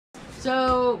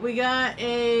So we got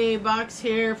a box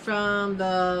here from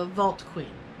the Vault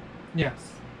Queen.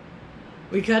 Yes.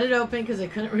 We cut it open because I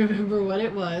couldn't remember what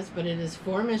it was, but it is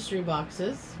 4 mystery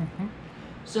boxes. Mm-hmm.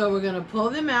 So we're going to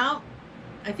pull them out.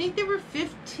 I think they were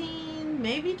 $15,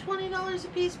 maybe $20 a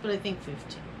piece, but I think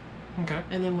 15. Okay.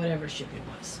 And then whatever shipping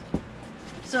was.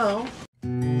 So...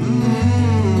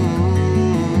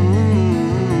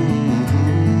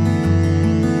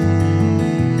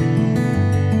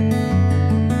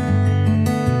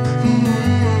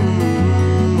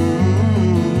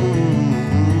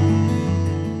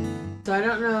 So I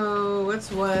don't know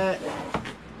what's what.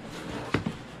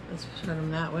 Let's turn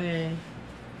them that way.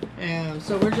 And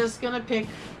so we're just gonna pick.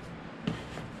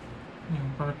 You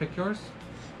want to pick yours?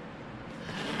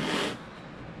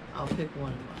 I'll pick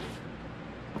one.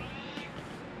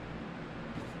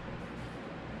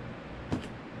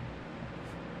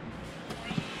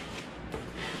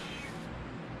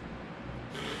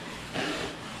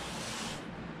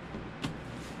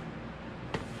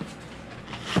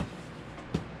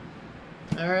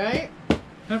 Alright?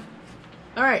 Yep.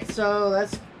 Alright, so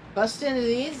let's bust into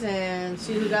these and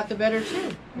see who got the better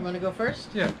two. You want to go first?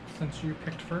 Yeah, since you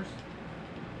picked first.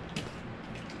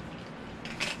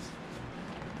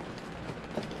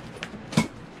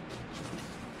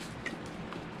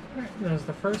 Alright, there's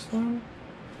the first one.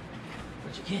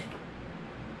 What'd you get?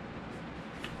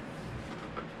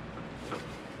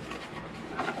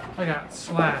 I got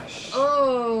Slash.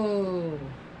 Oh!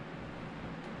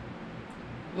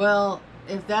 Well,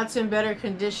 if that's in better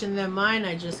condition than mine,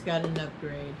 I just got an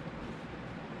upgrade.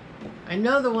 I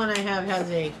know the one I have has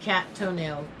a cat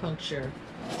toenail puncture,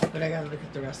 but I gotta look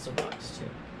at the rest of the box too.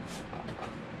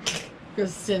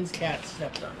 Because Sin's cat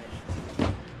stepped on it.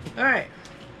 Alright.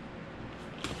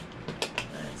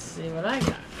 Let's see what I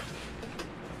got.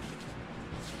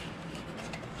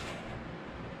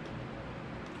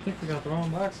 I think we got the wrong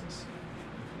boxes.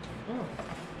 Oh.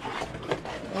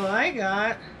 Well, I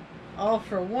got All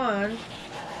for One,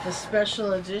 the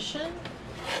special edition.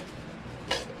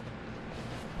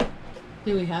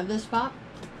 Do we have this, Pop?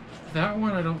 That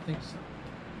one, I don't think so.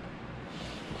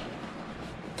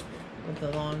 With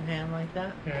the long hand like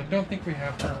that? Yeah, I don't think we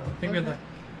have that. I think we have Okay.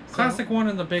 the classic one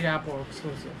and the Big Apple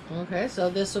exclusive. Okay, so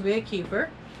this will be a keeper.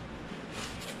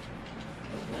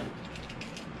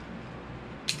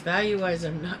 Value-wise,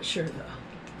 I'm not sure,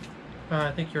 though.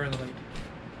 I think you're in the lead.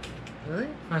 Really?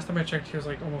 Last time I checked, he was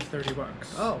like almost 30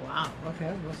 bucks. Oh, wow.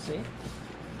 Okay, we'll see.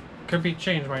 Could be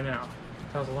changed by now.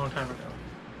 That was a long time ago.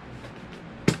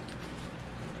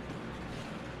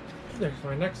 There's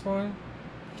my next one.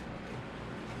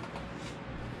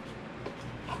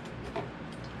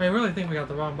 I really think we got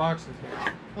the wrong boxes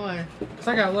here. Why? Because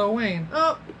I got Lil Wayne.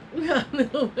 Oh, we got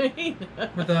Lil Wayne.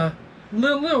 With a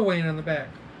Lil Wayne on the back.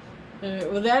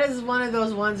 Well, that is one of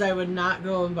those ones I would not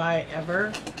go and buy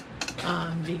ever.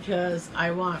 Because I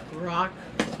want rock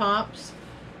pops.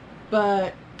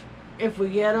 But if we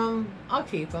get them, I'll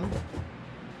keep them.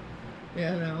 You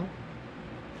know.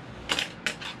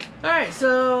 Alright,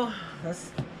 so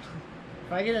let's.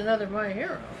 If I get another My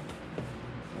Hero,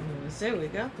 I'm going to say we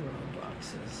got the wrong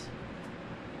boxes.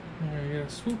 There you go.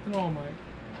 Swoop and All Might.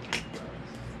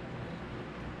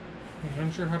 You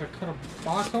unsure how to cut a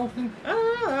box open? I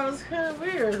don't know, that was kind of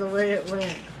weird the way it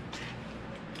went.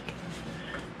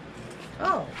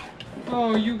 Oh.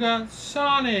 Oh, you got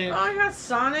Sonic. Oh, I got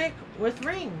Sonic with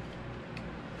ring.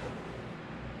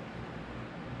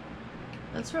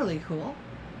 That's really cool.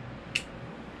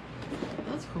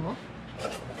 That's cool.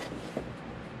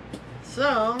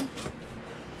 So,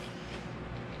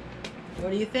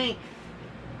 what do you think?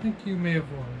 I think you may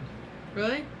have won.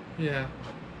 Really? Yeah.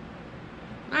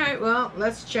 Alright, well,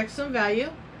 let's check some value,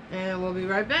 and we'll be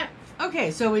right back.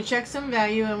 Okay, so we checked some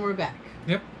value, and we're back.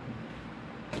 Yep.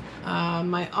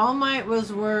 My All Might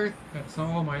was worth... That's not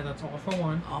All Might, that's All for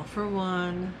One. All for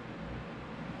One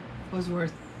was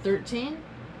worth $13.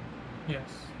 Yes.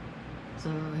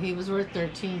 So he was worth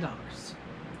 $13.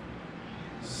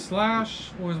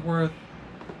 Slash was worth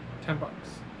 10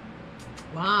 bucks.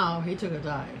 Wow, he took a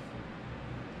dive.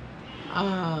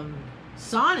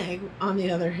 Sonic, on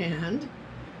the other hand,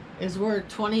 is worth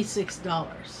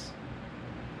 $26.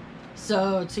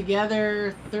 So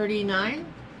together, $39.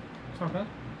 It's not bad.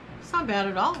 It's not bad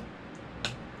at all.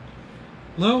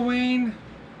 Lil Wayne,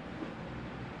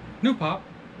 New Pop,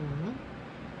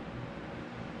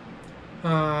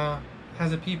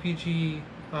 has a PPG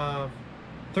of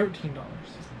 $13.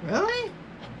 Really?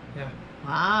 Yeah.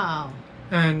 Wow.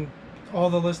 And all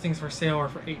the listings for sale are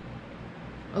for $8.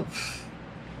 Oh.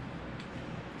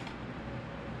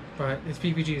 But its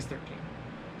PPG is $13.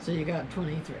 So you got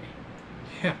 23.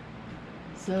 Yeah.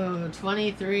 So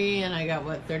 23 and I got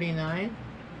what, 39?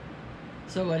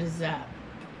 So what is that?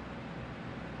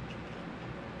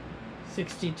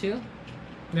 62?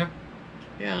 Yeah.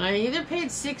 Yeah, I either paid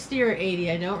 60 or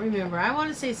 80. I don't remember. I want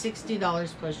to say $60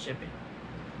 plus shipping.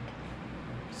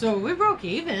 So we broke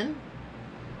even.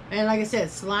 And like I said,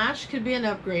 Slash could be an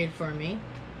upgrade for me,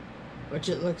 which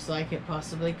it looks like it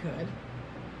possibly could.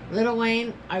 Little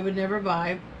Wayne, I would never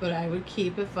buy, but I would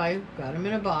keep if I got him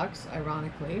in a box,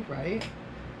 ironically, right?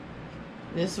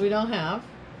 This we don't have.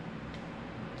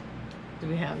 Do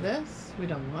we have this? We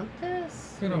don't want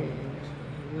this. We don't want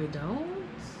this. We don't.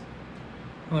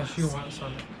 Unless you want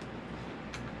Sonic.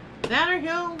 That or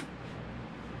he'll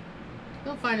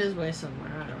find his way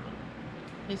somewhere. I don't know.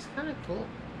 He's kind of cool.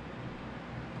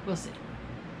 We'll see.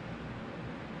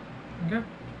 Okay.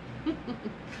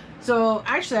 So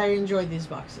actually, I enjoyed these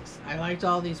boxes. I liked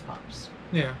all these pops.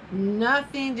 Yeah.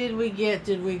 Nothing did we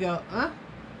go, huh?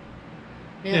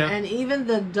 Yeah. And even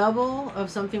the double of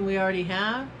something we already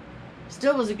have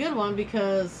still was a good one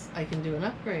because I can do an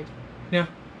upgrade. Yeah.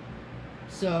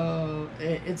 So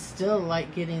it's still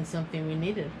like getting something we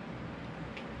needed.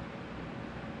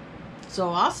 So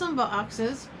awesome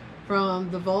boxes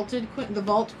from the Vault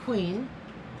Queen.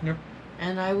 Yep.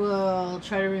 And I will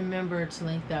try to remember to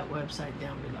link that website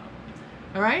down below.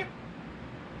 All right.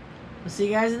 We'll see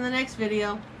you guys in the next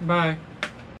video. Bye.